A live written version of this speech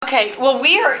Okay, well,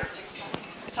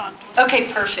 it's on. Okay,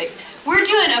 perfect. We're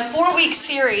doing a 4-week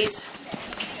series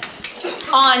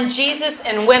on Jesus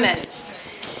and women.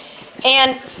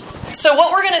 And so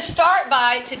what we're going to start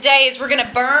by today is we're going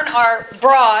to burn our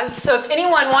bras. So if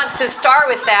anyone wants to start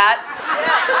with that,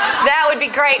 that would be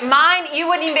great. Mine, you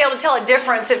wouldn't even be able to tell a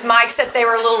difference if except they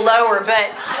were a little lower,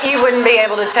 but you wouldn't be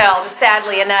able to tell,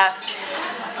 sadly enough.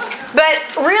 But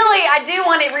really, I do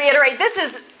want to reiterate,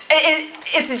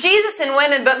 it's Jesus and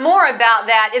women, but more about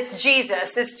that, it's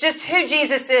Jesus. It's just who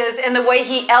Jesus is and the way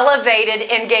He elevated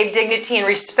and gave dignity and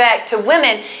respect to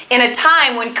women in a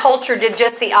time when culture did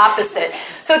just the opposite.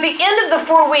 So at the end of the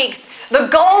 4 weeks, the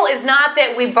goal is not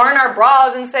that we burn our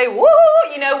bras and say, woo,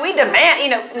 we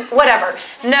demand, whatever.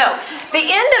 No. The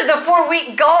end of the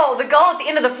 4-week goal, the goal at the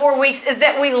end of the 4 weeks is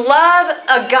that we love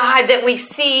a God that we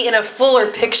see in a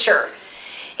fuller picture,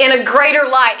 in a greater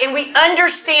light. And we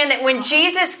understand that when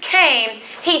Jesus came,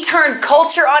 He turned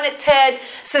culture on its head,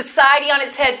 society on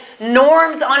its head,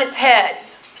 norms on its head.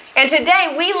 And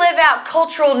today we live out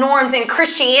cultural norms in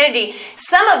Christianity.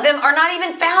 Some of them are not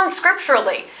even found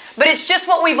scripturally, but it's just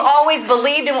what we've always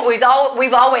believed and what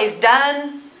we've always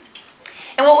done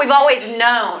and what we've always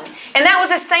known. And that was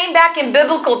the same back in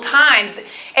biblical times.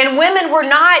 And women were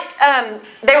not,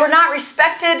 they were not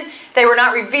respected, they were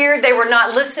not revered, they were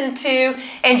not listened to.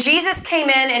 And Jesus came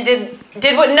in and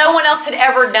did what no one else had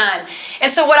ever done.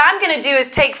 And so what I'm going to do is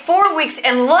take 4 weeks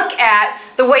and look at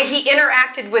the way He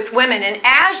interacted with women. And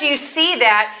as you see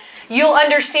that, you'll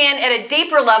understand at a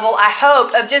deeper level, I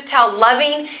hope, of just how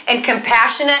loving and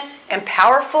compassionate and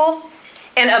powerful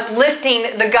and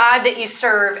uplifting the God that you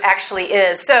serve actually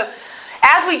is. So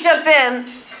as we jump in,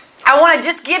 I want to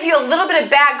just give you a little bit of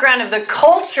background of the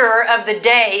culture of the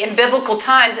day in biblical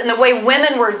times and the way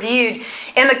women were viewed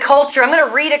in the culture. I'm going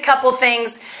to read a couple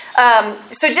things.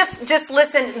 So just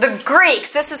listen. The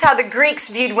Greeks, this is how the Greeks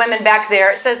viewed women back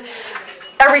there. It says,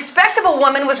 a respectable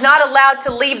woman was not allowed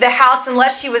to leave the house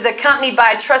unless she was accompanied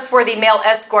by a trustworthy male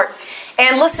escort.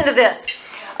 And listen to this.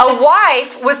 A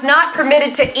wife was not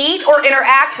permitted to eat or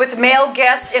interact with male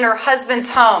guests in her husband's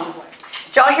home.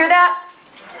 Did y'all hear that?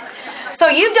 So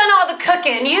you've done all the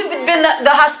cooking, you've been the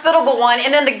hospitable one,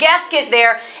 and then the guests get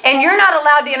there, and you're not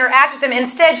allowed to interact with them.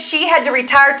 Instead, she had to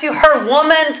retire to her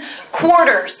woman's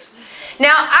quarters.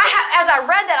 Now, as I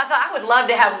read that, I thought, I would love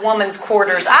to have woman's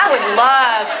quarters.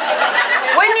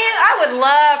 Wouldn't you? I would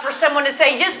love for someone to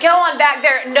say, just go on back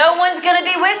there. No one's going to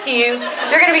be with you.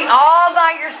 You're going to be all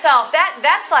by yourself.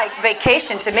 That's like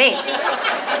vacation to me.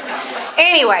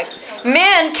 Anyway,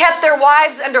 men kept their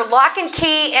wives under lock and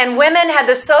key, and women had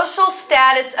the social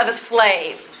status of a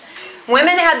slave.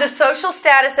 Women had the social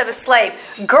status of a slave.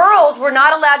 Girls were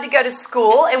not allowed to go to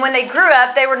school, and when they grew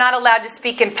up, they were not allowed to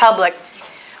speak in public.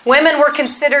 Women were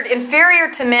considered inferior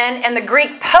to men, and the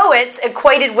Greek poets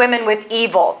equated women with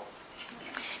evil.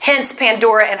 Hence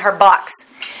Pandora and her box.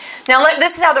 Now,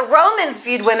 this is how the Romans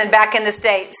viewed women back in this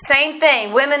day. Same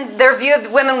thing. Their view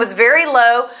of women was very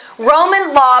low.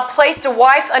 Roman law placed a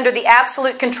wife under the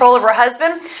absolute control of her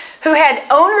husband, who had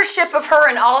ownership of her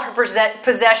and all her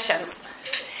possessions.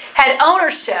 Had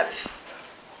ownership.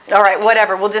 All right,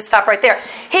 whatever. We'll just stop right there.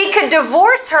 He could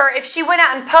divorce her if she went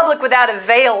out in public without a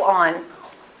veil on.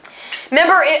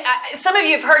 Remember, some of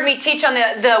you have heard me teach on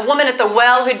the woman at the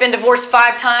well who'd been divorced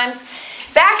 5 times.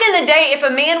 Back in the day, if a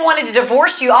man wanted to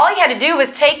divorce you, all he had to do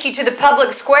was take you to the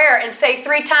public square and say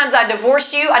 3 times, I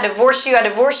divorce you, I divorce you, I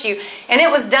divorce you. And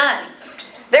it was done.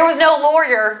 There was no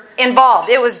lawyer involved.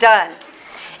 It was done.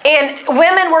 And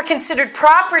women were considered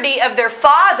property of their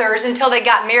fathers until they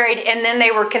got married, and then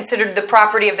they were considered the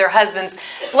property of their husbands.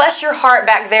 Bless your heart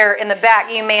back there in the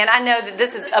back, you man. I know that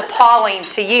this is appalling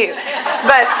to you.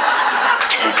 But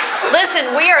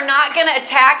listen, we are not going to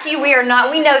attack you. We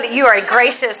know that you are a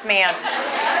gracious man.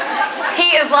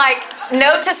 He is like,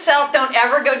 note to self, don't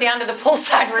ever go down to the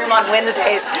poolside room on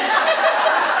Wednesdays.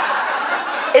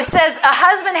 It says, a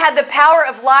husband had the power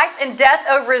of life and death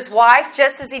over his wife,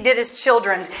 just as he did his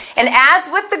children. And as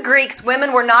with the Greeks,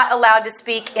 women were not allowed to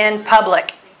speak in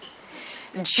public.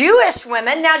 Jewish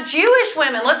women,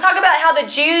 let's talk about how the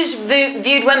Jews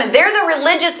viewed women. They're the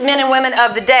religious men and women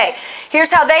of the day.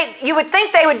 Here's how you would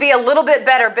think they would be a little bit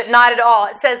better, but not at all.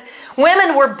 It says,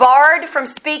 women were barred from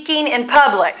speaking in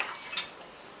public.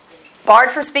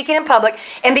 Barred from speaking in public.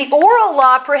 And the oral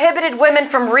law prohibited women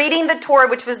from reading the Torah,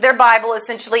 which was their Bible,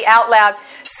 essentially out loud.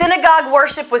 Synagogue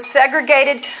worship was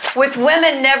segregated, with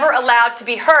women never allowed to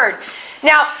be heard.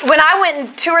 Now, when I went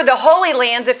and toured the Holy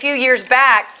Lands a few years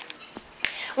back,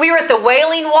 we were at the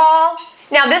Wailing Wall,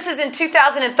 Now, this is in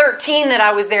 2013 that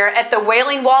I was there at the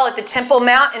Wailing Wall at the Temple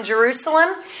Mount in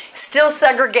Jerusalem, still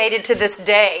segregated to this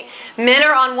day. Men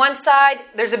are on one side,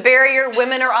 there's a barrier,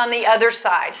 women are on the other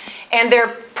side, and they're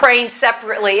praying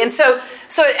separately. And so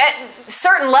at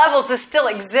certain levels, this still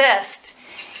exists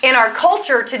in our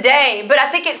culture today, but I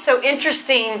think it's so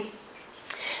interesting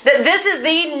that this is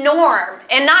the norm,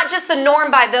 and not just the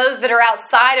norm by those that are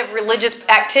outside of religious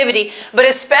activity, but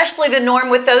especially the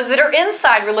norm with those that are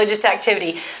inside religious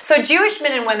activity. So Jewish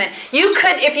men and women, you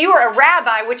could, if you were a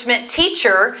rabbi, which meant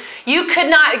teacher, you could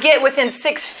not get within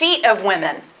 6 feet of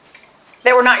women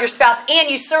that were not your spouse,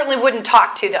 and you certainly wouldn't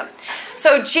talk to them.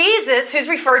 So Jesus, who's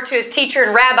referred to as teacher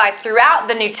and rabbi throughout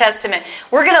the New Testament,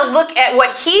 we're going to look at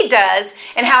what he does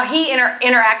and how he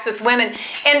interacts with women.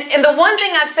 And the one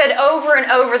thing I've said over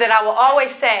and over that I will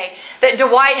always say, that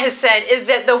Dwight has said, is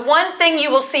that the one thing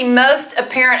you will see most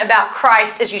apparent about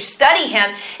Christ as you study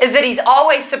him is that he's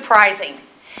always surprising.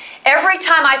 Every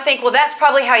time I think, well, that's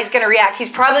probably how he's going to react.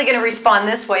 He's probably going to respond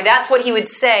this way. That's what he would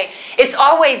say. It's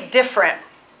always different.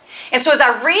 And so as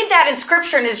I read that in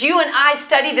Scripture, and as you and I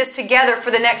study this together for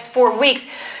the next 4 weeks,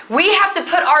 we have to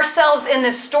put ourselves in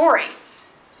this story.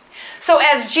 So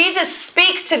as Jesus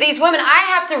speaks to these women, I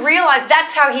have to realize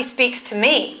that's how he speaks to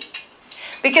me.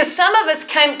 Because some of us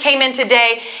came in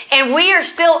today, and we are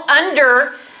still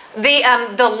under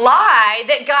the lie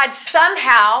that God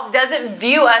somehow doesn't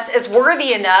view us as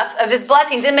worthy enough of his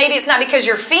blessings. And maybe it's not because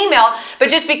you're female, but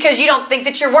just because you don't think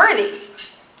that you're worthy.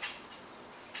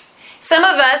 Some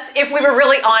of us, if we were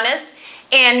really honest,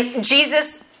 and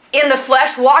Jesus in the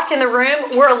flesh walked in the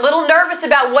room, we're a little nervous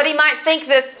about what he might think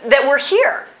that we're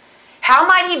here. How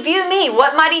might he view me?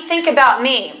 What might he think about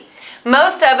me?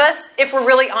 Most of us, if we're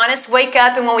really honest, wake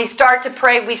up, and when we start to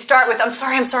pray, we start with, I'm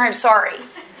sorry, I'm sorry, I'm sorry.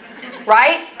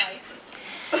 Right?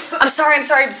 I'm sorry, I'm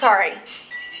sorry, I'm sorry.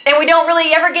 And we don't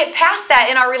really ever get past that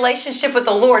in our relationship with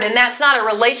the Lord, and that's not a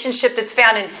relationship that's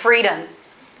found in freedom.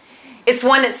 It's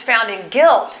one that's found in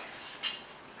guilt.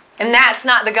 And that's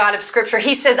not the God of Scripture.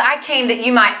 He says, I came that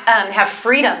you might have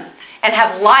freedom and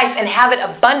have life and have it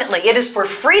abundantly. It is for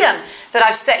freedom that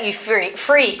I've set you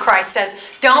free, Christ says.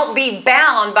 Don't be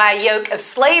bound by a yoke of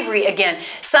slavery again.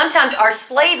 Sometimes our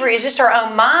slavery is just our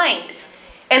own mind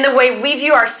and the way we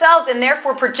view ourselves, and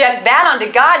therefore project that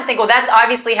onto God and think, well, that's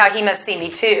obviously how he must see me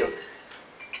too.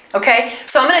 Okay?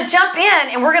 So I'm going to jump in,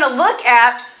 and we're going to look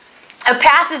at a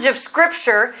passage of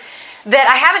Scripture that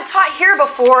I haven't taught here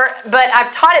before, but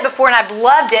I've taught it before and I've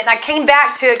loved it. And I came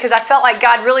back to it because I felt like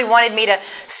God really wanted me to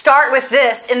start with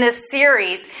this in this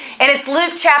series. And it's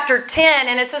Luke chapter 10,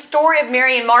 and it's a story of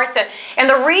Mary and Martha. And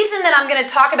the reason that I'm going to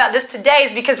talk about this today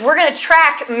is because we're going to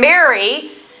track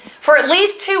Mary for at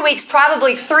least 2 weeks,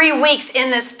 probably 3 weeks in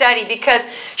this study, because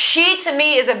she, to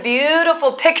me, is a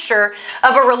beautiful picture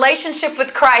of a relationship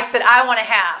with Christ that I want to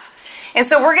have. And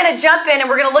so we're going to jump in, and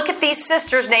we're going to look at these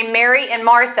sisters named Mary and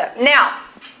Martha. Now,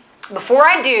 before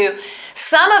I do,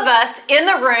 some of us in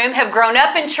the room have grown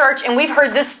up in church, and we've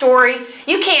heard this story.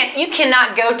 You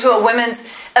cannot go to a women's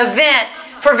event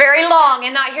for very long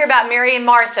and not hear about Mary and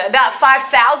Martha. About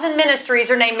 5,000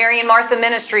 ministries are named Mary and Martha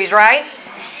Ministries, right?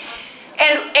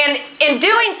 And in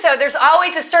doing so, there's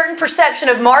always a certain perception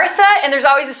of Martha, and there's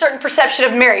always a certain perception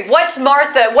of Mary. What's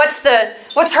Martha?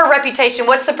 What's her reputation?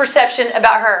 What's the perception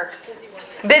about her?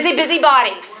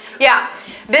 Busybody. Yeah,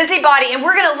 busybody. And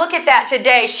we're going to look at that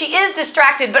today. She is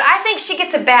distracted, but I think she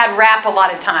gets a bad rap a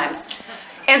lot of times.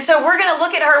 And so we're going to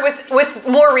look at her with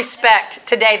more respect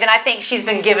today than I think she's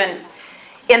been given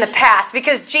in the past.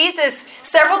 Because Jesus,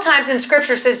 several times in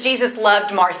Scripture, says Jesus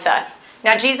loved Martha.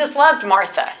 Now, Jesus loved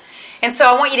Martha. And so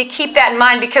I want you to keep that in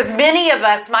mind, because many of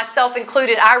us, myself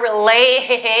included, I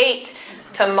relate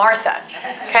to Martha.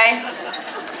 Okay?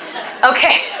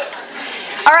 Okay.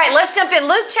 All right, let's jump in.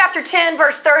 Luke chapter 10,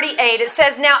 verse 38, it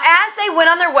says, Now as they went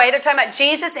on their way, they're talking about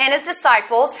Jesus and his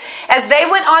disciples, as they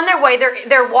went on their way,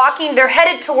 they're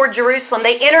headed toward Jerusalem.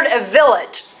 They entered a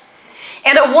village.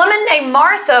 And a woman named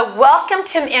Martha welcomed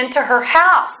him into her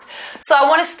house. So I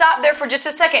want to stop there for just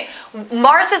a second.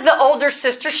 Martha's the older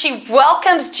sister. She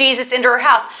welcomes Jesus into her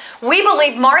house. We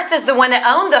believe Martha's the one that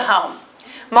owned the home.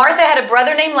 Martha had a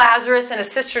brother named Lazarus and a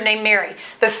sister named Mary.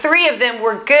 The three of them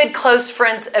were good, close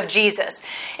friends of Jesus.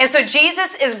 And so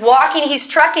Jesus is walking, he's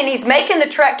making the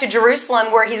trek to Jerusalem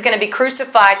where he's going to be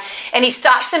crucified. And he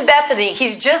stops in Bethany.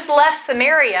 He's just left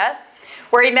Samaria,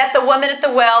 where he met the woman at the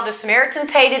well. The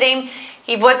Samaritans hated him.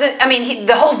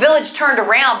 The whole village turned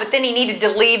around, but then he needed to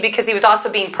leave because he was also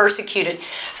being persecuted.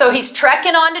 So he's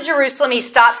trekking on to Jerusalem. He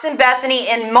stops in Bethany,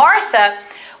 and Martha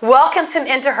welcomes him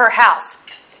into her house.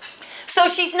 So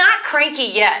she's not cranky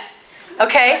yet,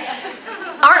 okay?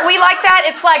 Aren't we like that?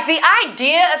 It's like the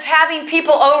idea of having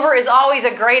people over is always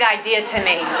a great idea to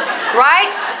me,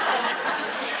 right?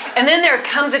 And then there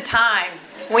comes a time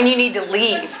when you need to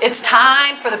leave. It's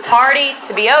time for the party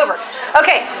to be over.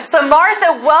 Okay, so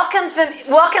Martha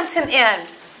welcomes him in.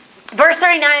 Verse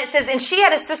 39, it says, and she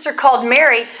had a sister called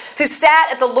Mary who sat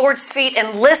at the Lord's feet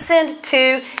and listened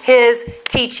to his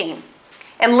teaching.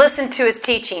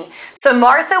 So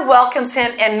Martha welcomes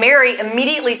him, and Mary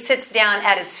immediately sits down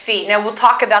at his feet. Now, we'll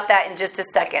talk about that in just a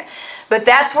second. But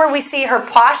that's where we see her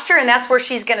posture, and that's where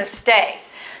she's going to stay.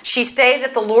 She stays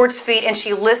at the Lord's feet, and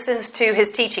she listens to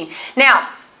his teaching. Now,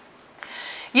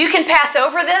 you can pass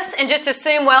over this and just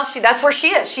assume, well, that's where she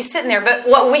is. She's sitting there. But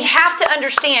what we have to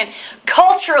understand,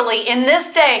 culturally, in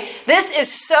this day, this is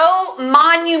so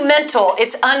monumental,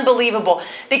 it's unbelievable.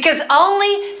 Because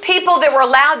only people that were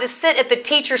allowed to sit at the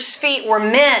teacher's feet were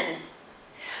men.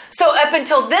 So up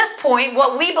until this point,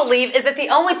 what we believe is that the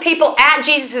only people at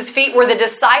Jesus' feet were the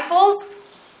disciples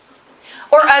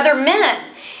or other men.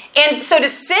 And so to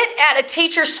sit at a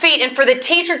teacher's feet and for the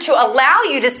teacher to allow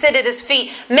you to sit at his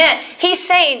feet meant he's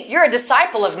saying, you're a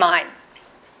disciple of mine.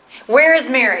 Where is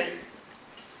Mary?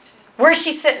 Where's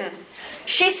she sitting?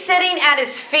 She's sitting at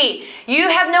his feet. You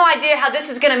have no idea how this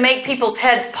is going to make people's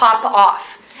heads pop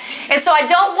off. And so I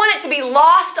don't want it to be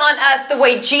lost on us the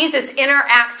way Jesus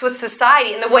interacts with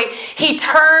society and the way he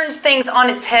turns things on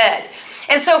its head.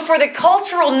 And so for the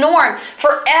cultural norm,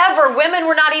 forever, women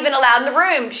were not even allowed in the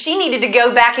room. She needed to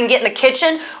go back and get in the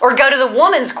kitchen or go to the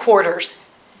woman's quarters.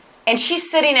 And she's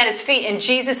sitting at his feet, and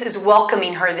Jesus is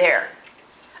welcoming her there.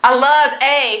 I love,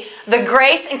 the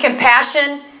grace and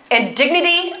compassion and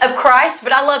dignity of Christ,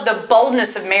 but I love the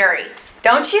boldness of Mary.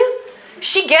 Don't you?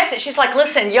 She gets it. She's like,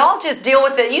 listen, y'all just deal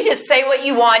with it. You just say what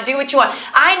you want, do what you want.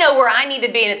 I know where I need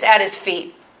to be, and it's at his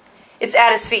feet. It's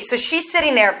at his feet. So she's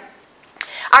sitting there.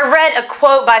 I read a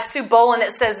quote by Sue Boland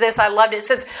that says this. I loved it. It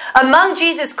says, among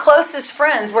Jesus' closest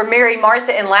friends were Mary,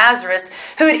 Martha, and Lazarus,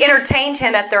 who had entertained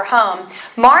him at their home.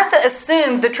 Martha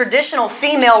assumed the traditional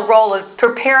female role of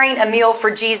preparing a meal for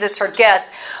Jesus, her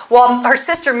guest, while her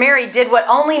sister Mary did what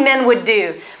only men would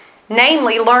do,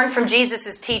 namely learn from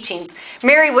Jesus' teachings.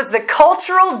 Mary was the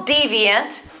cultural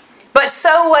deviant, but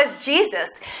so was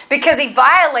Jesus, because he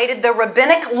violated the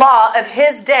rabbinic law of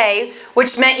his day,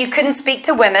 which meant you couldn't speak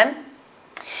to women.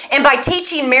 And by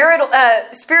teaching Mary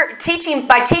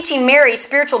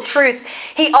spiritual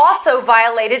truths, he also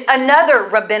violated another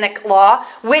rabbinic law,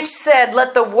 which said,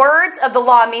 let the words of the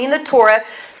law, meaning the Torah,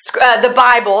 the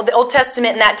Bible, the Old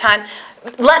Testament in that time,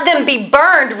 let them be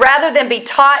burned rather than be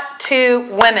taught to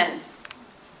women.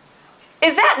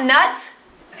 Is that nuts?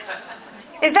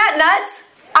 Is that nuts?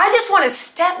 I just want to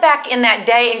step back in that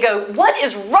day and go, what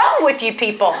is wrong with you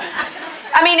people?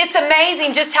 I mean, it's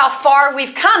amazing just how far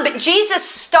we've come. But Jesus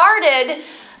started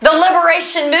the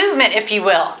liberation movement, if you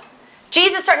will.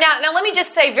 Jesus started. Now let me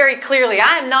just say very clearly,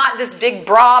 I am not this big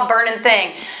bra burning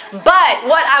thing. But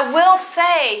what I will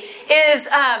say is,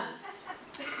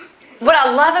 what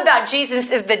I love about Jesus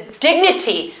is the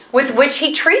dignity with which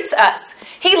he treats us.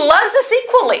 He loves us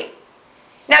equally.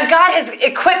 Now, God has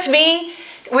equipped me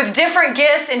with different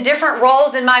gifts and different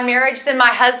roles in my marriage than my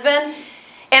husband.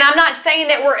 And I'm not saying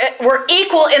that we're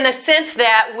equal in the sense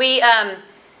that we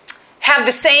have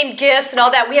the same gifts and all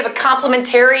that. We have a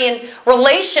complementarian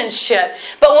relationship.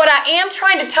 But what I am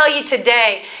trying to tell you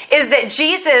today is that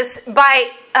Jesus,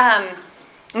 by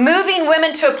moving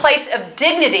women to a place of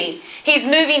dignity, he's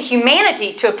moving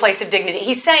humanity to a place of dignity.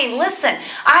 He's saying, listen,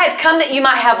 I have come that you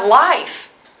might have life.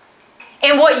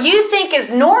 And what you think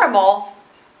is normal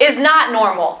is not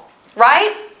normal,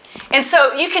 right? And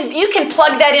so you can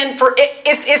plug that in for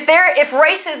if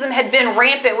racism had been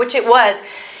rampant, which it was,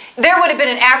 there would have been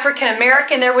an African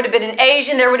American, there would have been an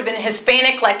Asian, there would have been a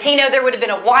Hispanic, Latino, there would have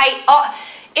been a white,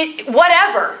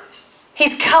 whatever.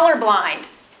 He's colorblind.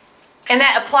 And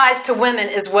that applies to women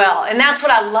as well. And that's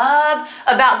what I love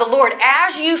about the Lord.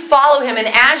 As you follow him and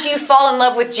as you fall in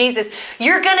love with Jesus,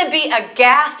 you're going to be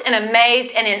aghast and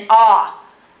amazed and in awe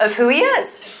of who he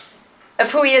is.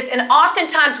 Of who he is. And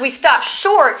oftentimes we stop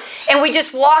short and we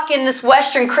just walk in this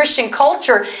Western Christian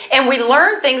culture and we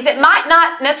learn things that might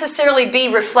not necessarily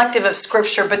be reflective of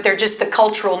Scripture, but they're just the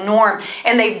cultural norm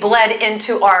and they've bled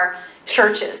into our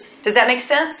churches. Does that make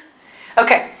sense?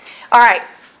 Okay. All right.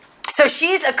 So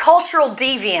she's a cultural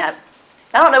deviant.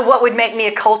 I don't know what would make me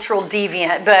a cultural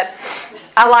deviant, but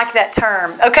I like that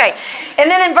term. Okay. And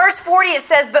then in verse 40 it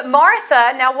says, but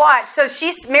Martha, now watch. So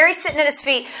Mary's sitting at his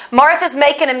feet. Martha's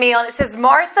making a meal. And it says,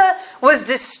 Martha was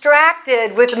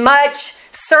distracted with much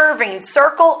serving.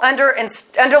 Circle,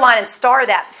 underline, and star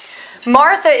that.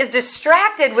 Martha is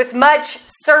distracted with much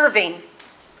serving.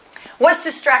 What's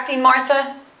distracting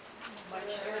Martha?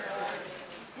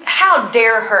 How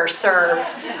dare her serve,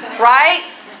 right?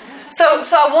 So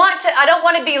I don't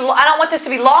want this to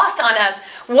be lost on us.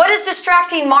 What is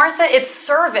distracting Martha? It's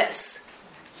service.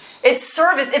 It's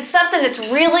service. It's something that's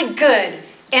really good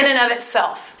in and of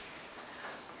itself.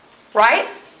 Right?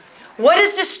 What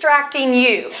is distracting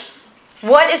you?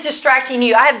 What is distracting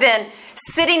you? I have been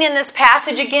sitting in this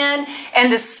passage again,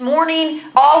 and this morning,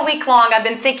 all week long, I've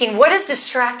been thinking, what is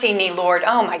distracting me, Lord?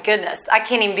 Oh my goodness, I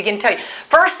can't even begin to tell you.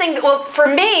 First thing, for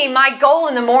me, my goal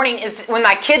in the morning is when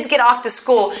my kids get off to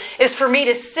school, is for me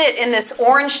to sit in this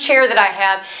orange chair that I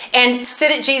have and sit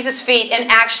at Jesus' feet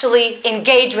and actually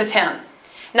engage with Him.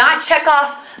 Not check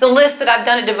off the list that I've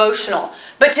done a devotional,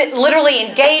 but to literally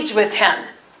engage with Him.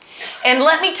 And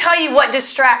let me tell you what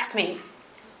distracts me.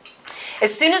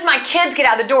 As soon as my kids get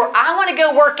out the door, I want to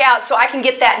go work out so I can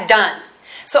get that done.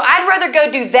 So I'd rather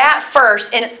go do that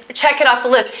first and check it off the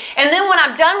list. And then when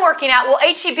I'm done working out, well,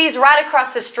 HEB's right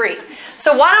across the street.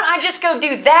 So why don't I just go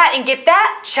do that and get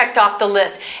that checked off the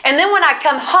list? And then when I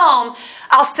come home,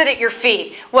 I'll sit at your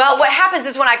feet. Well, what happens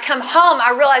is when I come home,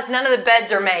 I realize none of the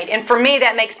beds are made. And for me,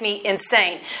 that makes me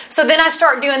insane. So then I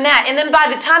start doing that. And then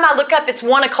by the time I look up, it's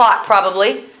 1 o'clock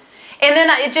probably. And then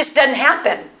it just doesn't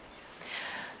happen.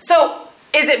 So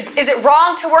is it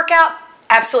wrong to work out?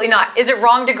 Absolutely not. Is it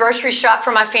wrong to grocery shop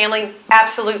for my family?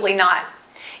 Absolutely not.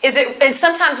 And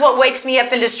sometimes what wakes me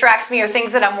up and distracts me are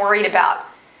things that I'm worried about.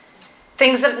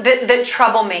 Things that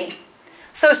trouble me.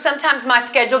 So sometimes my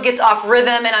schedule gets off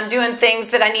rhythm and I'm doing things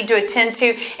that I need to attend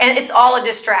to, and it's all a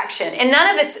distraction. And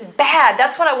none of it's bad.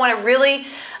 That's what I want to really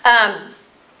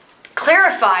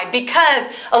clarify, because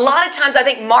a lot of times I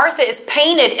think Martha is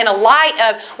painted in a light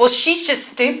of, well, she's just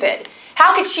stupid.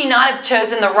 How could she not have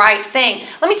chosen the right thing?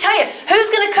 Let me tell you,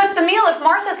 who's going to cook the meal if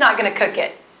Martha's not going to cook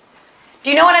it? Do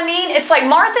you know what I mean? It's like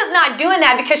Martha's not doing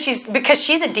that because she's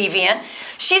a deviant.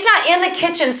 She's not in the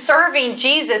kitchen serving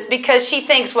Jesus because she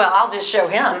thinks, well, I'll just show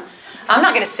him. I'm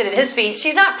not going to sit at his feet.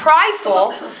 She's not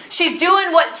prideful. She's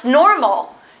doing what's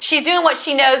normal. She's doing what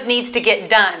she knows needs to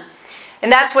get done.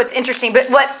 And that's what's interesting.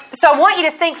 So I want you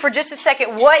to think for just a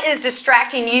second, what is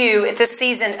distracting you at this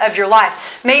season of your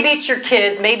life? Maybe it's your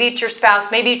kids. Maybe it's your spouse.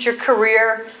 Maybe it's your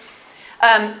career.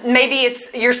 Maybe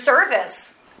it's your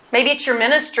service. Maybe it's your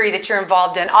ministry that you're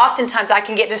involved in. Oftentimes I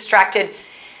can get distracted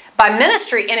by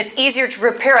ministry, and it's easier to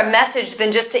prepare a message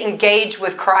than just to engage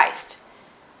with Christ.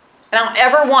 And I don't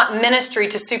ever want ministry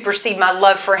to supersede my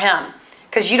love for Him,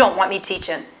 because you don't want me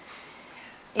teaching.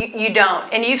 You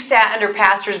don't. And you've sat under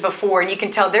pastors before, and you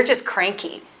can tell they're just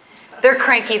cranky. They're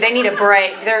cranky. They need a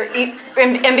break.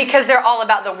 And because they're all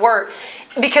about the work,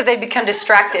 because they've become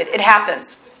distracted. It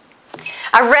happens.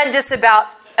 I read this about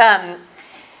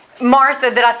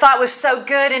Martha that I thought was so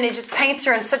good, and it just paints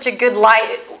her in such a good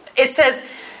light. It says,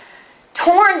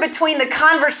 torn between the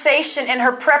conversation and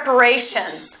her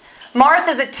preparations,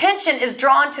 Martha's attention is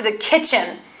drawn to the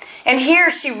kitchen, and here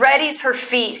she readies her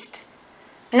feast.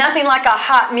 Nothing like a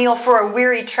hot meal for a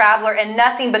weary traveler, and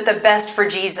nothing but the best for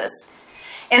Jesus.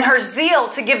 In her zeal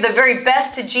to give the very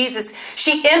best to Jesus,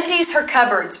 she empties her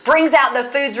cupboards, brings out the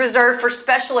foods reserved for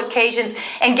special occasions,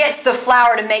 and gets the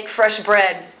flour to make fresh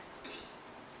bread.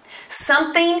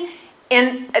 Something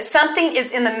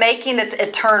is in the making that's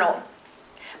eternal,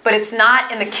 but it's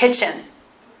not in the kitchen.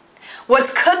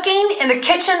 What's cooking in the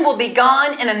kitchen will be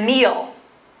gone in a meal.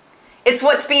 It's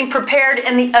what's being prepared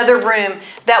in the other room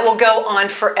that will go on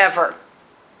forever.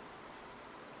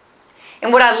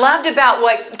 And what I loved about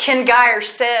what Ken Geyer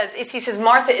says is he says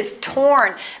Martha is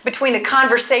torn between the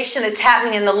conversation that's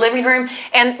happening in the living room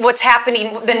and what's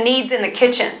happening, the needs in the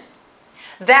kitchen.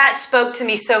 That spoke to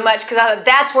me so much, because I thought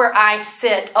that's where I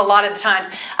sit a lot of the times.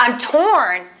 I'm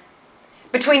torn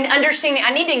between understanding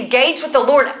I need to engage with the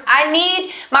Lord.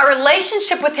 My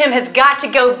relationship with Him has got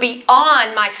to go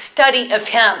beyond my study of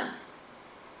Him.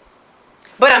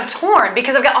 But I'm torn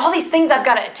because I've got all these things I've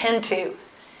got to attend to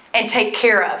and take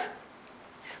care of.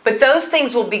 But those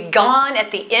things will be gone at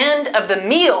the end of the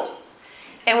meal.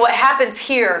 And what happens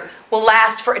here will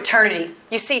last for eternity.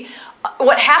 You see,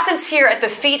 what happens here at the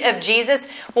feet of Jesus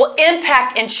will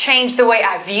impact and change the way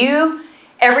I view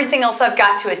everything else I've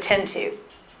got to attend to.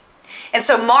 And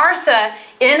so Martha,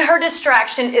 in her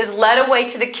distraction, is led away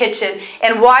to the kitchen,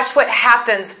 and watch what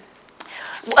happens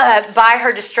by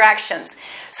her distractions.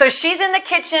 So she's in the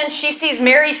kitchen, she sees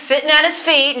Mary sitting at His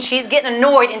feet, and she's getting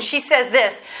annoyed, and she says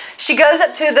this. She goes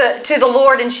up to the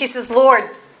Lord, and she says,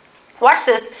 Lord, watch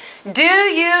this. Do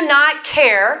you not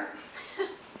care,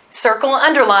 circle and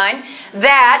underline,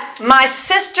 that my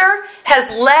sister has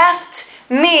left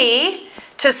me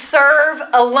to serve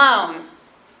alone?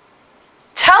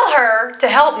 Tell her to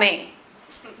help me.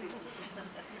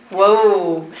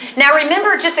 Whoa. Now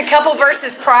remember just a couple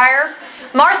verses prior,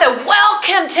 Martha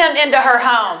welcomed him into her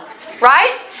home,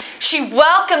 right? She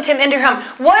welcomed him into her home.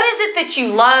 What is it that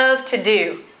you love to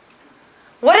do?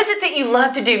 What is it that you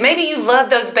love to do? Maybe you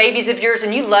love those babies of yours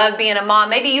and you love being a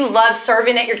mom. Maybe you love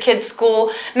serving at your kids'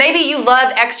 school. Maybe you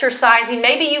love exercising.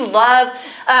 Maybe you love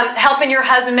helping your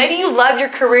husband. Maybe you love your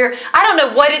career. I don't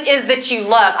know what it is that you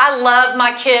love. I love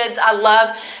my kids. I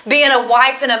love being a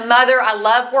wife and a mother. I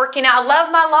love working out. I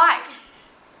love my life.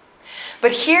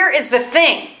 But here is the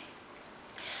thing.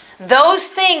 Those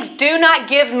things do not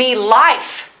give me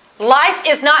life. Life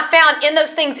is not found in those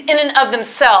things in and of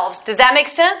themselves. Does that make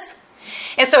sense?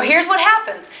 And so here's what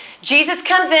happens. Jesus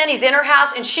comes in, he's in her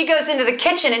house, and she goes into the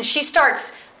kitchen and she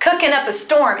starts cooking up a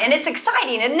storm. And it's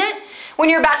exciting, isn't it? When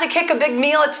you're about to cook a big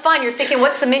meal, it's fun. You're thinking,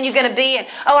 what's the menu going to be? And,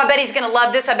 oh, I bet he's going to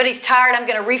love this. I bet he's tired. I'm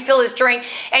going to refill his drink.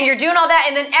 And you're doing all that.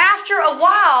 And then after a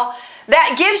while,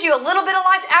 that gives you a little bit of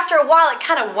life. After a while, it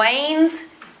kind of wanes.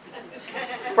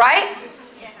 Right?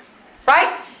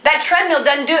 Right? That treadmill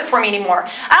doesn't do it for me anymore.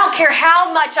 I don't care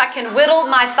how much I can whittle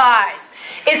my thighs.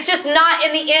 It's just not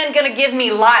in the end going to give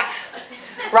me life.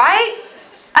 Right?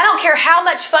 I don't care how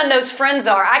much fun those friends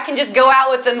are. I can just go out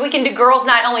with them. We can do girls'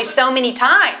 night only so many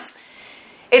times.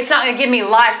 It's not going to give me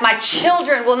life. My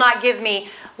children will not give me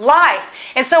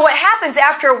life. And so what happens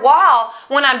after a while,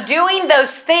 when I'm doing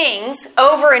those things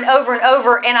over and over and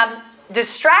over, and I'm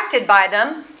distracted by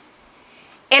them,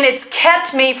 and it's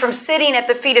kept me from sitting at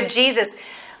the feet of Jesus,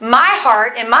 my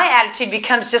heart and my attitude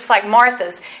becomes just like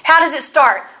Martha's. How does it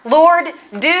start? Lord,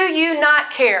 do you not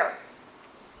care?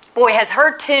 Boy, has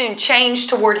her tune changed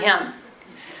toward him.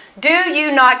 Do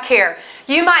you not care?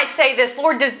 You might say this,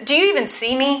 Lord, do you even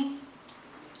see me?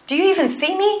 Do you even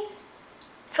see me? I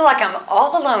feel like I'm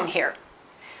all alone here.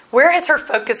 Where has her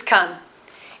focus come?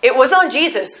 It was on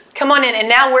Jesus. Come on in. And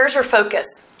now where's her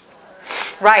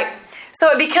focus? Right. So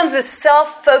it becomes this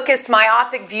self-focused,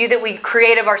 myopic view that we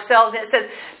create of ourselves. And it says,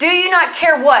 do you not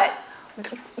care what?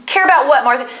 Care about what,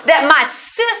 Martha? That my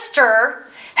sister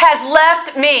has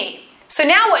left me. So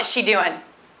now what's she doing?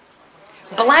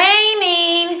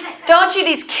 Blaming. Don't you?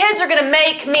 These kids are going to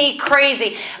make me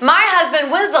crazy. My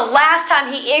husband, when's the last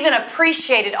time he even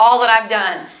appreciated all that I've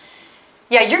done?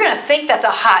 Yeah, you're going to think that's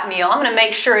a hot meal. I'm going to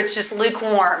make sure it's just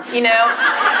lukewarm, you know?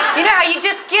 You know how you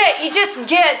just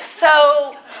get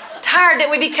so tired that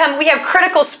we have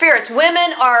critical spirits.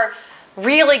 Women are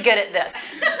really good at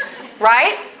this,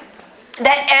 right?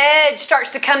 That edge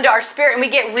starts to come to our spirit and we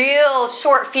get real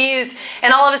short-fused,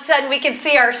 and all of a sudden we can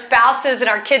see our spouses and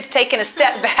our kids taking a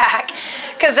step back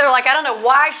because they're like, I don't know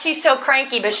why she's so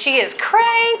cranky, but she is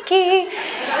cranky.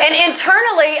 And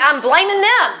internally, I'm blaming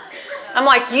them. I'm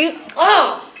like,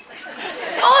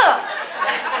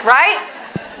 right?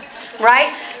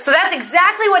 Right? So that's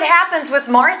exactly what happens with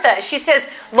Martha. She says,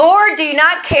 Lord, do you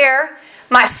not care?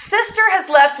 My sister has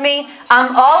left me.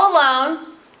 I'm all alone.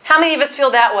 How many of us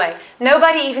feel that way?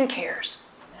 Nobody even cares.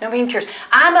 Nobody even cares.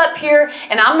 I'm up here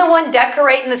and I'm the one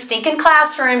decorating the stinking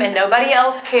classroom and nobody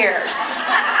else cares.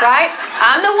 Right?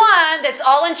 I'm the one that's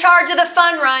all in charge of the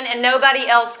fun run and nobody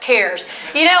else cares.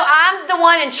 You know, I'm the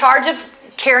one in charge of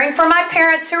caring for my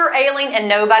parents who are ailing and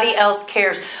nobody else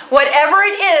cares. Whatever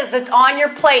it is that's on your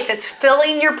plate, that's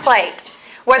filling your plate,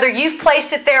 whether you've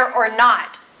placed it there or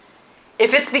not,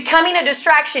 if it's becoming a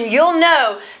distraction, you'll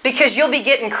know because you'll be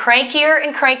getting crankier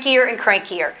and crankier and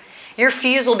crankier. Your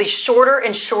fuse will be shorter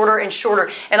and shorter and shorter.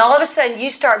 And all of a sudden,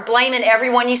 you start blaming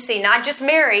everyone you see. Not just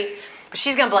Mary, but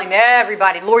she's going to blame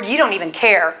everybody. Lord, you don't even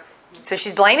care. So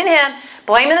she's blaming him,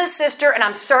 blaming the sister, and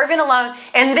I'm serving alone.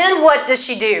 And then what does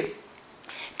she do?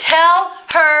 Tell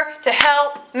her to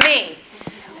help me.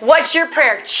 What's your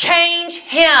prayer? Change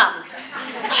him.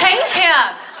 Change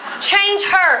him. Change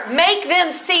her. Make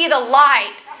them see the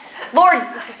light. Lord,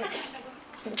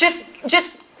 just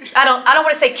I don't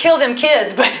want to say kill them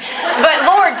kids, but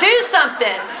Lord, do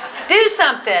something. Do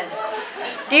something.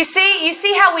 You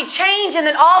see how we change, and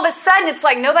then all of a sudden it's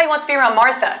like nobody wants to be around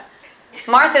Martha.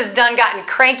 Martha's gotten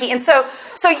cranky. And so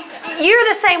you're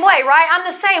the same way, right? I'm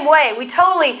the same way. We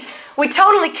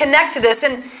totally connect to this.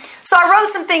 And so I wrote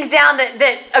some things down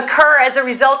that occur as a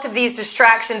result of these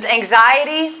distractions.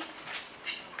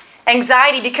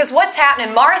 Anxiety, because what's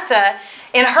happening? Martha,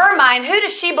 in her mind, who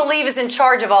does she believe is in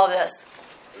charge of all this?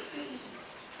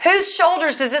 Whose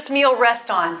shoulders does this meal rest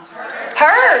on?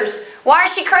 Hers. Why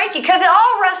is she cranky? Because it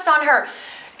all rests on her.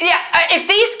 Yeah, if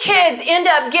these kids end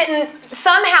up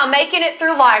somehow making it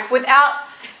through life without,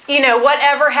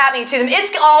 whatever happening to them.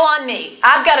 It's all on me.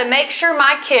 I've got to make sure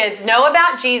my kids know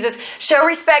about Jesus, show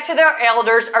respect to their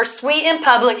elders, are sweet in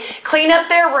public, clean up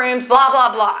their rooms, blah,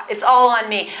 blah, blah. It's all on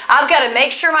me. I've got to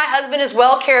make sure my husband is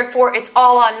well cared for. It's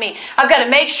all on me. I've got to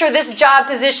make sure this job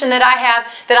position that I have,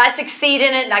 that I succeed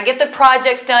in it and I get the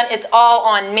projects done. It's all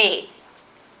on me.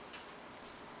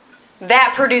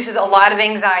 That produces a lot of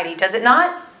anxiety, does it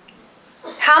not?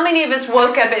 How many of us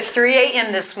woke up at 3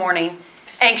 a.m. this morning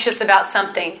anxious about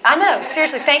something? I know.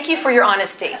 Seriously, thank you for your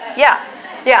honesty. Yeah.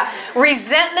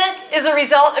 Resentment is a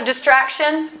result of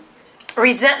distraction.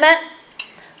 Resentment,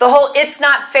 the whole "it's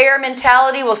not fair"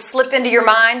 mentality will slip into your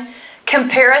mind.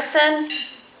 Comparison.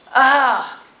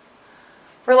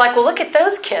 We're like, well, look at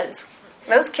those kids.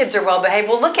 Those kids are well behaved.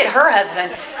 Well, look at her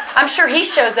husband. I'm sure he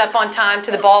shows up on time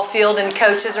to the ball field and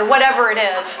coaches or whatever it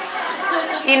is.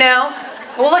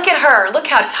 Well, look at her. Look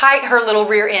how tight her little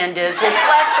rear end is. Well,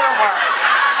 bless her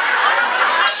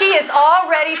heart. She is all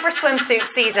ready for swimsuit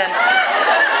season.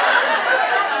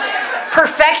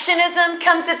 Perfectionism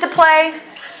comes into play.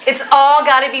 It's all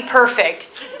got to be perfect.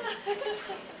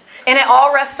 And it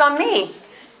all rests on me.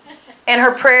 And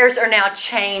her prayers are now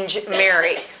change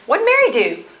Mary. What did Mary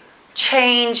do?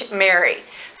 Change Mary.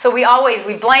 So we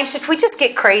blame shift. We just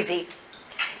get crazy.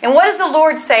 And what does the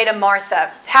Lord say to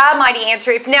Martha? How might He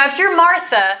answer? If you're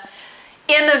Martha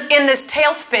in this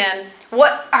tailspin,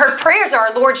 what her prayers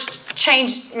are, Lord,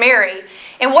 change Mary.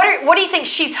 And what do you think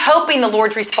she's hoping the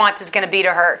Lord's response is going to be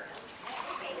to her?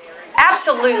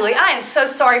 Absolutely. I am so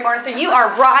sorry, Martha. You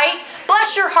are right.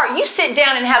 Bless your heart. You sit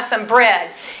down and have some bread.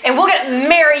 And we'll get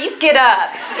Mary, you get up.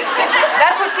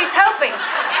 That's what she's hoping.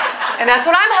 And that's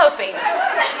what I'm hoping.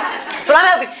 That's what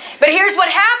I'm hoping. But here's what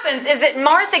happens is that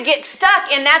Martha gets stuck,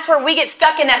 and that's where we get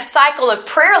stuck in that cycle of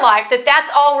prayer life,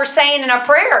 that's all we're saying in our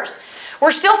prayers.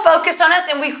 We're still focused on us,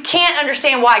 and we can't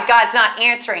understand why God's not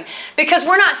answering. Because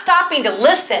we're not stopping to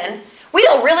listen. We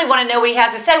don't really want to know what He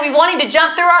has to say. We want Him to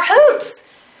jump through our hoops.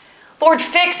 Lord,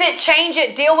 fix it, change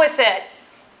it, deal with it.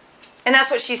 And that's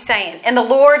what she's saying. And the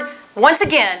Lord, once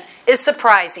again, is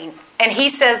surprising. And He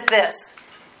says this.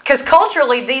 Because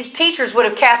culturally, these teachers would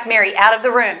have cast Mary out of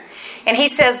the room. And He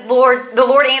says, the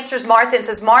Lord answers Martha and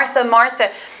says, Martha,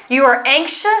 Martha, you are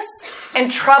anxious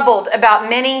and troubled about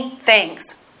many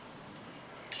things.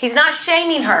 He's not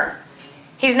shaming her.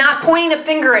 He's not pointing a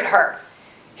finger at her.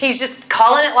 He's just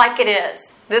calling it like it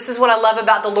is. This is what I love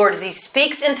about the Lord, is He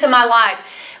speaks into my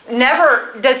life.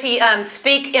 Never does He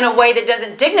speak in a way that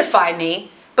doesn't dignify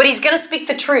me, but He's going to speak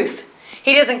the truth.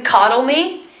 He doesn't coddle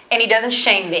me, and He doesn't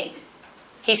shame me.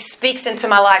 He speaks into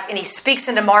my life, and He speaks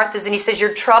into Martha's, and He says,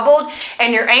 you're troubled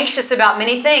and you're anxious about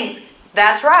many things.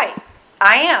 That's right.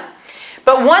 I am.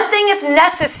 But one thing is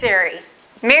necessary.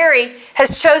 Mary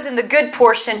has chosen the good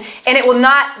portion, and it will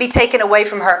not be taken away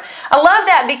from her. I love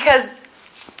that because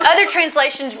other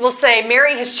translations will say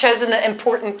Mary has chosen the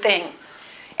important thing.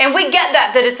 And we get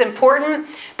that it's important,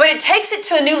 but it takes it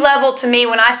to a new level to me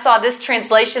when I saw this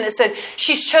translation that said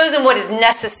she's chosen what is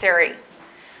necessary.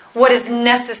 What is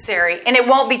necessary, and it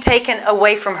won't be taken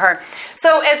away from her.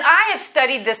 So as I have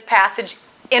studied this passage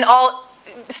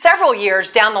several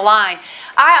years down the line,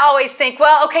 I always think,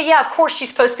 well, okay, yeah, of course she's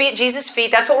supposed to be at Jesus'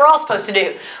 feet. That's what we're all supposed to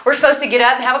do. We're supposed to get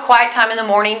up and have a quiet time in the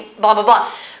morning, blah, blah,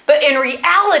 blah. But in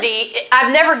reality,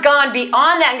 I've never gone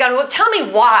beyond that and gone, well, tell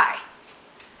me why.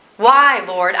 Why,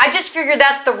 Lord? I just figured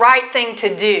that's the right thing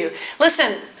to do.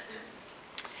 Listen,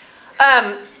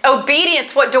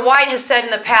 obedience, what Dwight has said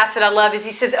in the past that I love is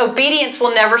he says, obedience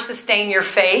will never sustain your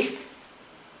faith.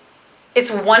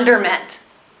 It's wonderment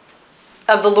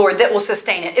of the Lord that will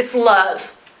sustain it. It's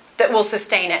love that will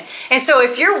sustain it. And so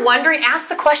if you're wondering, ask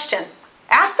the question.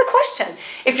 Ask the question.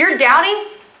 If you're doubting,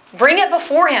 bring it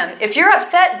before Him. If you're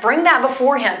upset, bring that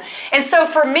before Him. And so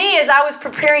for me, as I was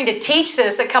preparing to teach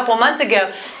this a couple months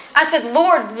ago, I said,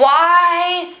 Lord,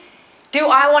 why do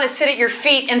I want to sit at your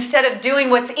feet instead of doing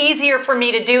what's easier for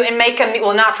me to do and make a meal?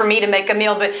 Well, not for me to make a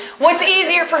meal, but what's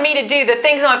easier for me to do, the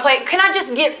things on my plate. Can I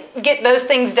just get those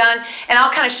things done? And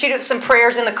I'll kind of shoot up some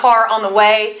prayers in the car on the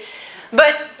way.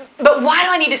 But why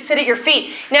do I need to sit at your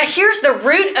feet? Now, here's the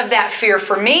root of that fear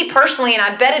for me personally, and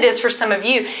I bet it is for some of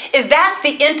you, is that's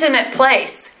the intimate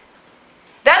place.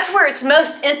 That's where it's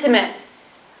most intimate,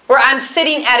 where I'm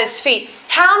sitting at His feet.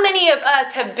 How many of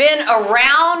us have been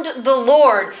around the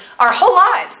Lord our whole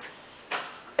lives?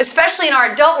 Especially in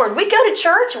our adult world. We go to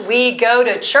church. We go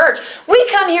to church. We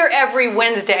come here every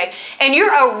Wednesday. And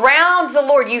you're around the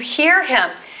Lord. You hear Him.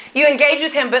 You engage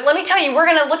with Him. But let me tell you, we're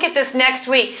going to look at this next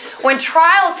week. When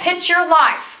trials hit your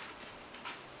life,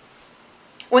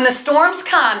 when the storms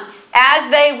come,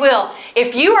 as they will,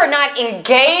 if you are not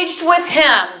engaged with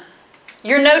Him,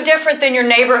 you're no different than your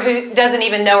neighbor who doesn't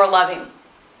even know or love him.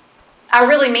 I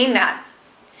really mean that.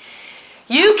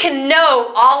 You can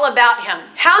know all about him.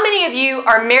 How many of you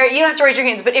are married? You don't have to raise your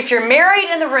hands, but if you're married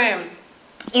in the room,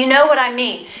 you know what I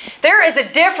mean. There is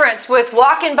a difference with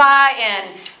walking by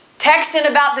and texting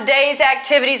about the day's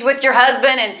activities with your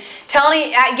husband and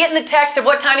getting the text of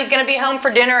what time he's going to be home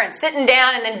for dinner and sitting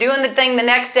down and then doing the thing the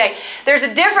next day. There's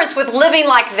a difference with living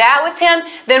like that with him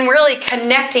than really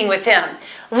connecting with him.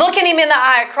 Looking him in the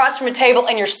eye across from a table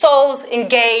and your souls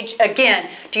engage again.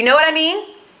 Do you know what I mean?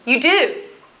 You do.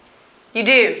 You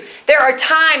do. There are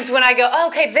times when I go, oh,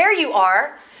 okay, there you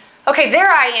are. Okay, there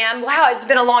I am. Wow, it's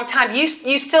been a long time. You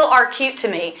still are cute to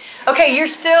me. Okay, you're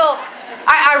still...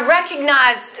 I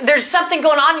recognize there's something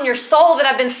going on in your soul that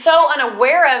I've been so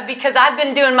unaware of because I've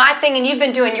been doing my thing and you've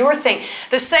been doing your thing.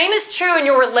 The same is true in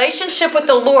your relationship with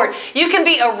the Lord. You can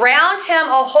be around Him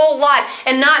a whole lot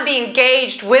and not be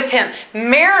engaged with Him.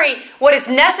 Mary, what is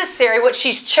necessary, what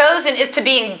she's chosen, is to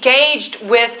be engaged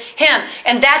with Him.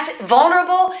 And that's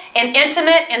vulnerable and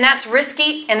intimate and that's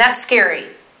risky and that's scary.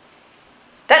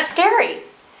 That's scary.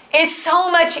 It's so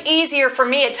much easier for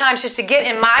me at times just to get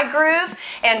in my groove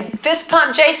and fist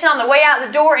pump Jason on the way out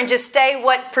the door and just stay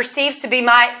what perceives to be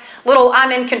my little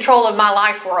I'm in control of my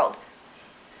life world.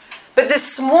 But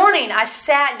this morning I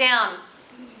sat down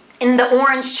in the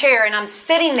orange chair and I'm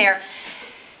sitting there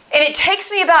and it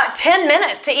takes me about 10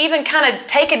 minutes to even kind of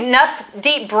take enough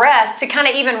deep breaths to kind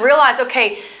of even realize,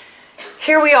 okay,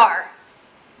 here we are.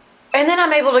 And then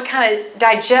I'm able to kind of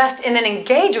digest and then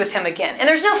engage with Him again. And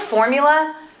there's no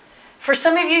formula. For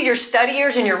some of you, you're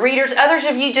studiers and you're readers. Others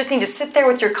of you just need to sit there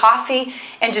with your coffee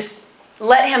and just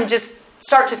let Him just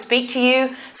start to speak to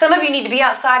you. Some of you need to be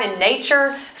outside in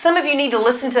nature. Some of you need to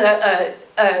listen to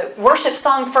a worship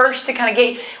song first to kind of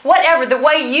get, whatever. The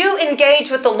way you engage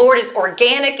with the Lord is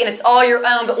organic and it's all your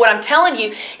own. But what I'm telling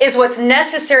you is what's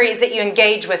necessary is that you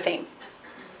engage with Him.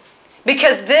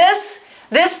 Because this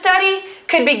study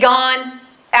could be gone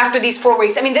after these 4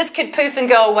 weeks. I mean, this could poof and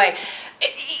go away.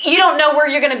 You don't know where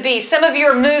you're going to be. Some of you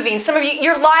are moving. Some of you,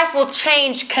 your life will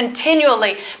change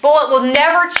continually. But what will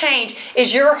never change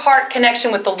is your heart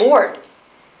connection with the Lord.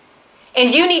 And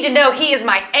you need to know He is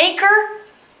my anchor.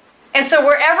 And so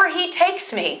wherever He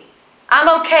takes me,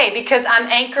 I'm okay because I'm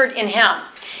anchored in Him.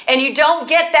 And you don't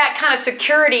get that kind of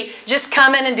security just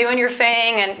coming and doing your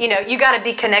thing. And, you got to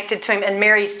be connected to Him. And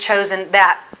Mary's chosen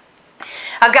that.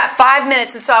 I've got 5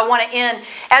 minutes, and so I want to end.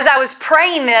 As I was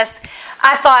praying this,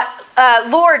 I thought,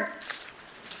 Lord,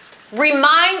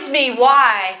 remind me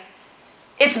why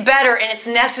it's better and it's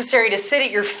necessary to sit at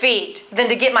your feet than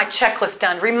to get my checklist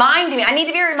done. Remind me. I need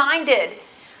to be reminded.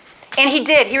 And He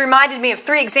did. He reminded me of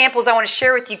 3 examples I want to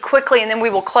share with you quickly, and then we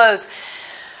will close.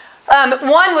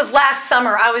 One was last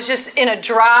summer. I was just in a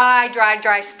dry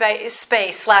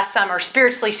space last summer,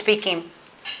 spiritually speaking.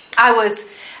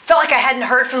 Felt like I hadn't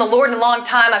heard from the Lord in a long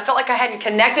time. I felt like I hadn't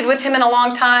connected with Him in a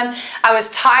long time. I was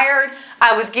tired.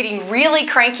 I was getting really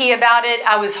cranky about it.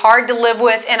 I was hard to live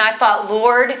with. And I thought,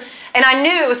 Lord, and I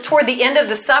knew it was toward the end of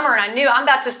the summer, and I knew I'm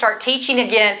about to start teaching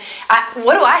again.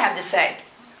 What do I have to say?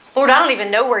 Lord, I don't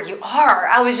even know where you are.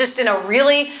 I was just in a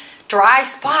really dry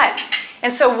spot.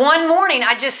 And so one morning,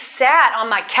 I just sat on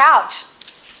my couch.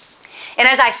 And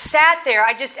as I sat there,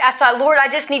 I thought, Lord, I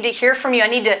just need to hear from you. I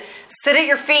need to sit at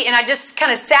your feet. And I just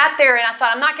kind of sat there and I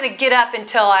thought, I'm not going to get up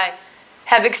until I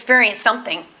have experienced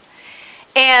something.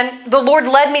 And the Lord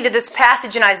led me to this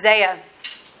passage in Isaiah.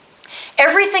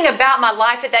 Everything about my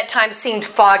life at that time seemed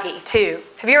foggy too.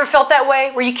 Have you ever felt that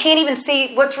way? Where you can't even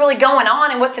see what's really going on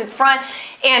and what's in front.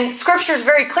 And Scripture is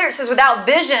very clear. It says, without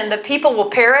vision, the people will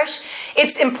perish.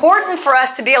 It's important for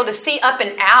us to be able to see up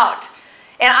and out.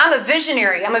 And I'm a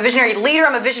visionary. I'm a visionary leader.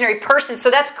 I'm a visionary person. So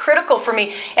that's critical for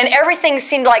me. And everything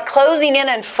seemed like closing in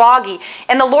and foggy.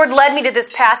 And the Lord led me to this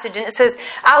passage. And it says,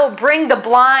 I will bring the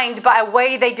blind by a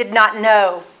way they did not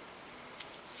know.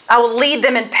 I will lead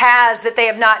them in paths that they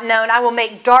have not known. I will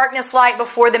make darkness light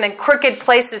before them and crooked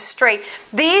places straight.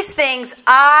 These things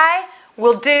I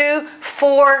will do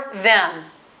for them.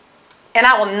 And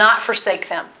I will not forsake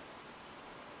them.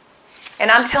 And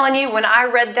I'm telling you, when I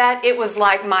read that, it was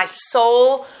like my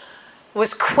soul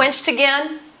was quenched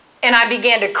again. And I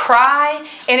began to cry.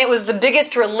 And it was the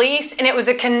biggest release. And it was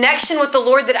a connection with the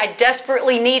Lord that I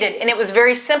desperately needed. And it was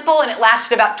very simple. And it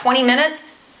lasted about 20 minutes.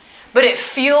 But it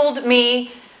fueled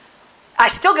me. I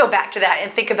still go back to that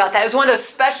and think about that. It was one of those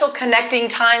special connecting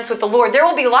times with the Lord. There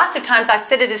will be lots of times I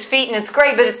sit at His feet and it's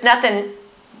great. But it's nothing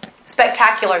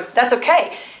spectacular. That's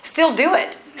okay. Still do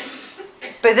it.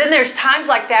 But then there's times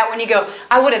like that when you go,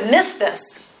 I would have missed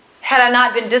this had I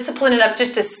not been disciplined enough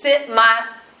just to sit my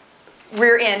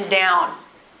rear end down.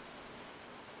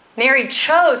 Mary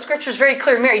chose, Scripture is very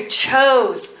clear, Mary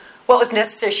chose what was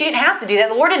necessary. She didn't have to do that.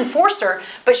 The Lord didn't force her,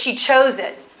 but she chose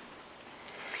it.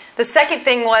 The second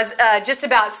thing was, just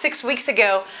about 6 weeks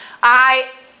ago, I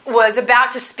was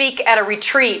about to speak at a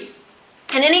retreat.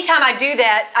 And anytime I do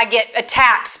that, I get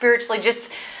attacked spiritually.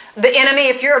 Just the enemy,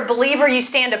 if you're a believer, you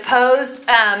stand opposed.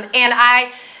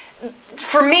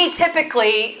 For me,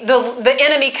 typically, the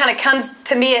enemy kind of comes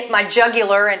to me at my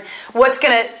jugular, and what's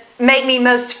going to make me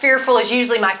most fearful is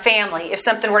usually my family, if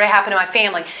something were to happen to my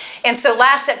family. And so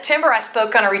last September, I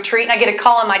spoke on a retreat, and I get a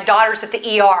call on my daughter's at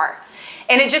the ER.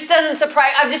 And it just doesn't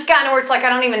surprise, I've just gotten to where it's like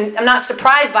I'm not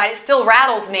surprised by it. It still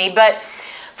rattles me. But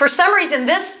for some reason,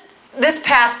 this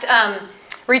past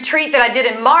retreat that I did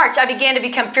in March, I began to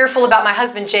become fearful about my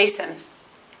husband, Jason.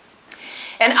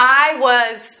 And I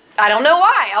don't know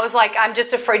why. I was like, I'm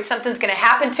just afraid something's going to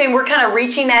happen to him. We're kind of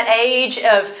reaching that age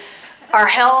of our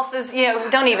health is,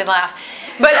 don't even laugh.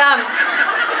 But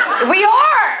we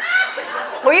are.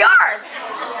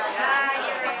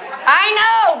 I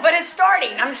know, but it's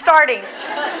starting. I'm starting.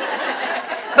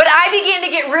 But I began to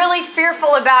get really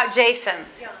fearful about Jason.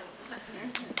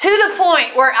 To the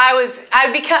point where I was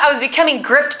becoming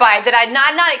gripped by it, that I'd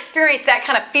not experienced that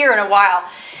kind of fear in a while.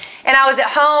 And I was at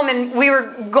home, and we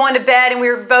were going to bed, and we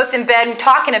were both in bed and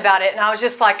talking about it. And I was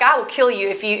just like, I will kill you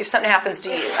if something happens to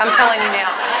you. I'm telling you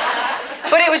now.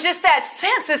 But it was just that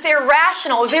sense, it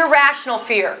was irrational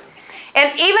fear. And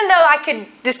even though I could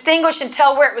distinguish and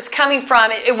tell where it was coming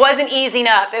from, it wasn't easing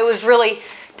up. It was really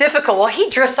difficult. Well, he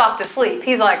drifts off to sleep.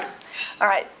 He's like, all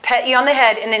right, pet you on the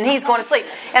head, and then he's going to sleep.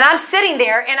 And I'm sitting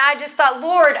there, and I just thought,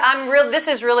 Lord, this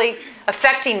is really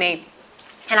affecting me.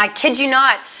 And I kid you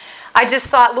not, I just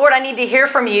thought, Lord, I need to hear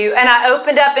from you. And I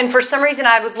opened up, and for some reason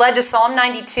I was led to Psalm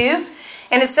 92.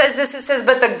 And it says this,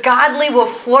 but the godly will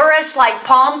flourish like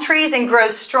palm trees and grow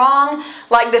strong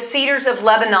like the cedars of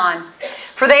Lebanon.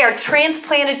 For they are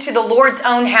transplanted to the Lord's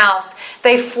own house.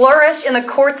 They flourish in the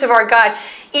courts of our God.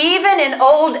 Even in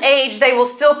old age, they will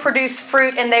still produce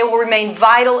fruit, and they will remain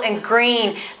vital and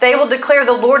green. They will declare,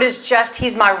 the Lord is just.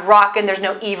 He's my rock, and there's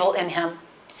no evil in him.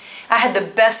 I had the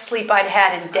best sleep I'd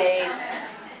had in days.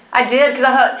 I did, because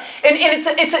I thought, and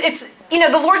it's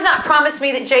the Lord's not promised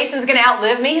me that Jason's going to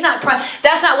outlive me.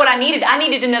 That's not what I needed. I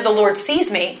needed to know the Lord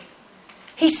sees me.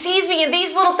 He sees me, and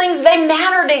these little things, they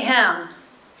matter to him.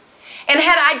 And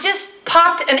had I just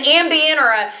popped an Ambien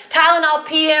or a Tylenol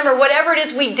PM or whatever it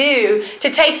is we do to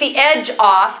take the edge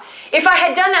off, if I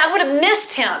had done that, I would have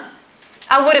missed him.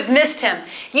 I would have missed him.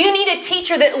 You need a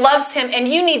teacher that loves him, and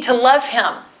you need to love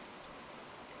him.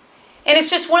 And it's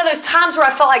just one of those times where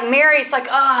I felt like Mary. It's like,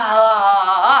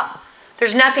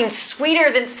 there's nothing sweeter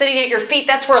than sitting at your feet.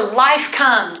 That's where life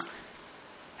comes.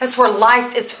 That's where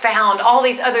life is found. All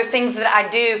these other things that I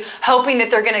do, hoping that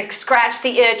they're going to scratch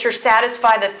the itch or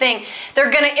satisfy the thing,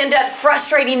 they're going to end up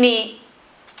frustrating me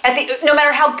no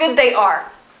matter how good they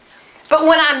are. But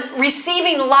when I'm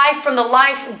receiving life from the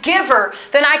life giver,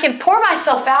 then I can pour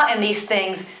myself out in these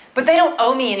things, but they don't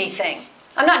owe me anything.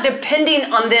 I'm not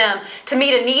depending on them to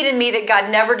meet a need in me that God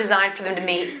never designed for them to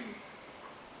meet.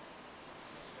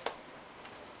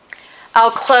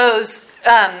 I'll close.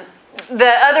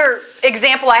 The other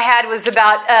example I had was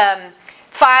about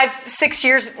 6.5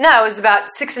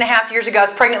 years ago. I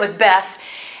was pregnant with Beth,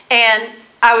 and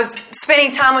I was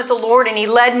spending time with the Lord, and he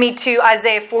led me to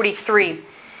Isaiah 43.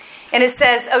 And it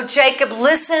says, "Oh, Jacob,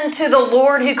 listen to the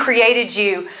Lord who created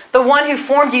you. The one who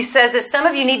formed you says this." Some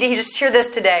of you need to just hear this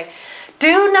today.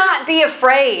 "Do not be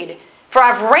afraid, for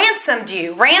I've ransomed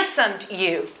you.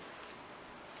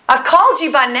 I've called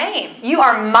you by name. You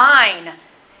are mine.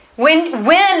 When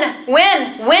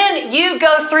you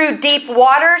go through deep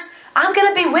waters, I'm going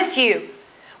to be with you.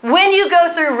 When you go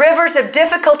through rivers of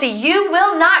difficulty, you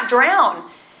will not drown.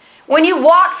 When you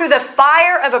walk through the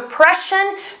fire of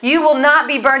oppression, you will not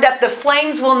be burned up. The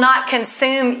flames will not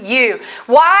consume you."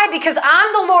 Why? Because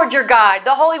I'm the Lord your God,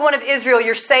 the Holy One of Israel,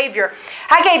 your Savior.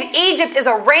 I gave Egypt as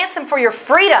a ransom for your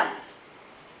freedom.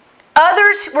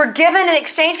 Others were given in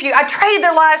exchange for you. I traded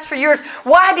their lives for yours.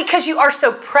 Why? Because you are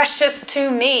so precious to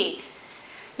me.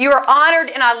 You are honored,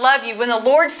 and I love you. When the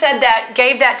Lord said that,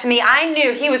 gave that to me, I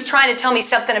knew he was trying to tell me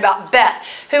something about Beth,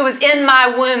 who was in my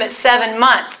womb at 7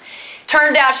 months.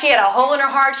 Turned out she had a hole in her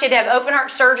heart. She had to have open heart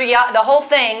surgery, the whole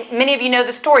thing. Many of you know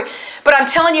the story. But I'm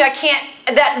telling you,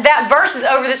 that verse is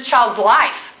over this child's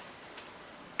life.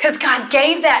 Because God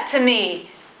gave that to me.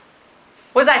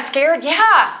 Was I scared?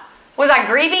 Yeah. Was I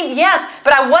grieving? Yes.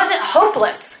 But I wasn't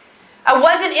hopeless. I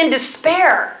wasn't in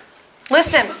despair.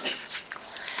 Listen,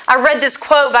 I read this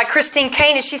quote by Christine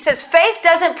Caine, and she says, "Faith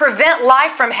doesn't prevent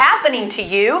life from happening to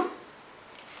you.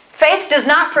 Faith does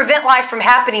not prevent life from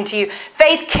happening to you.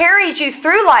 Faith carries you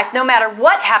through life no matter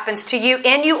what happens to you,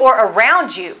 in you, or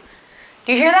around you.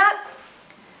 Do you hear that?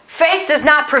 Faith does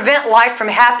not prevent life from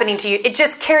happening to you. It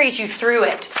just carries you through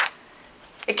it.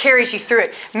 It carries you through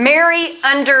it. Mary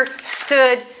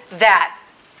understood that.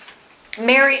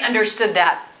 Mary understood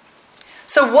that.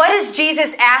 So what is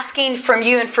Jesus asking from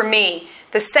you and from me?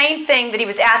 The same thing that he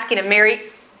was asking of Mary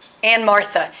and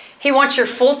Martha. He wants your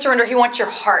full surrender. He wants your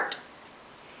heart.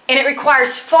 And it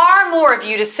requires far more of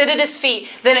you to sit at his feet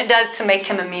than it does to make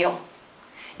him a meal.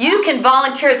 You can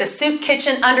volunteer at the soup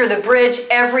kitchen under the bridge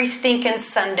every stinking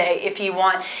Sunday if you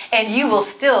want, and you will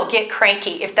still get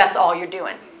cranky if that's all you're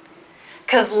doing.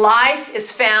 Because life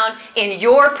is found in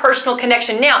your personal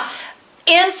connection. Now,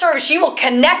 in service, you will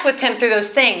connect with him through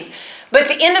those things. But at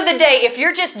the end of the day, if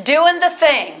you're just doing the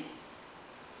thing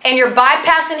and you're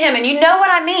bypassing him, and you know what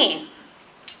I mean,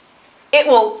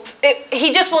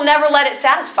 he just will never let it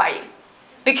satisfy you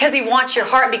because he wants your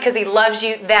heart, because he loves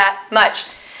you that much.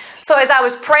 So as I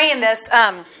was praying this,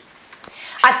 I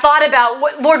thought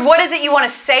about, Lord, what is it you want to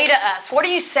say to us? What are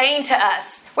you saying to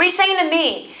us? What are you saying to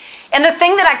me? And the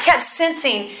thing that I kept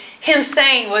sensing him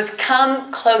saying was,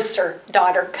 come closer,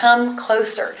 daughter, come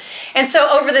closer. And so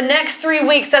over the next 3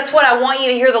 weeks, that's what I want you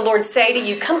to hear the Lord say to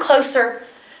you. Come closer.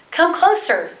 Come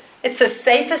closer. It's the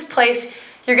safest place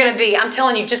you're going to be. I'm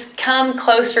telling you, just come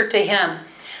closer to him.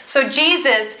 So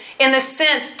Jesus, in the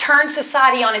sense, turned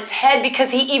society on its head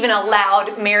because he even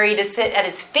allowed Mary to sit at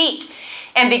his feet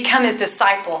and become his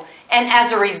disciple. And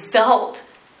as a result,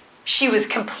 she was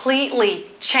completely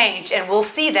changed. And we'll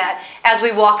see that as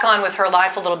we walk on with her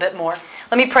life a little bit more.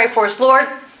 Let me pray for us. Lord,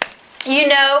 you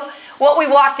know what we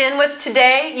walked in with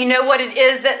today. You know what it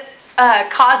is that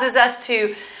causes us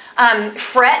to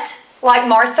fret like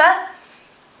Martha.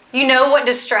 You know what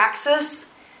distracts us.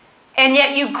 And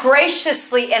yet you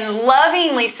graciously and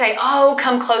lovingly say, oh,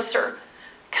 come closer.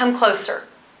 Come closer.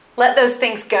 Let those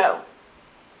things go.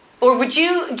 Lord, would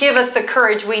you give us the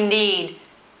courage we need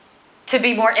to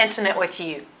be more intimate with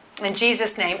you? In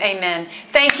Jesus' name, amen.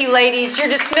 Thank you, ladies. You're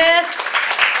dismissed.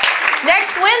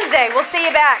 Next Wednesday, we'll see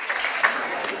you back.